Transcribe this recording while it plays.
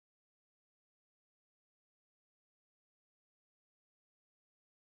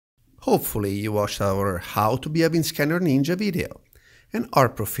Hopefully you watched our How to be a VIN Scanner Ninja video and are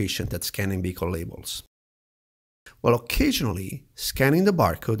proficient at scanning vehicle labels. Well, occasionally, scanning the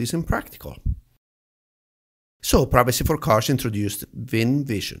barcode is impractical. So, Privacy for Cars introduced VIN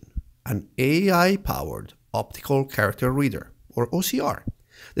Vision, an AI-powered optical character reader, or OCR,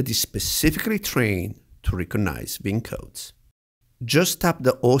 that is specifically trained to recognize VIN codes. Just tap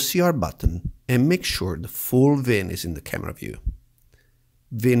the OCR button and make sure the full VIN is in the camera view.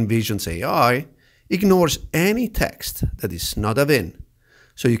 VIN Vision's AI ignores any text that is not a VIN,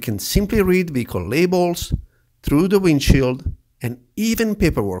 so you can simply read vehicle labels through the windshield and even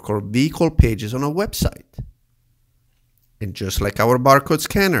paperwork or vehicle pages on a website. And just like our barcode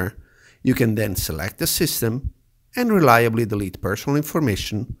scanner, you can then select the system and reliably delete personal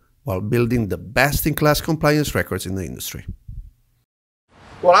information while building the best-in-class compliance records in the industry.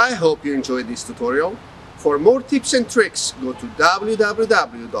 Well, I hope you enjoyed this tutorial. For more tips and tricks, go to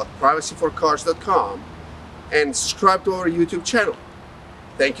www.privacyforcars.com and subscribe to our YouTube channel.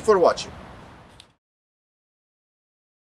 Thank you for watching.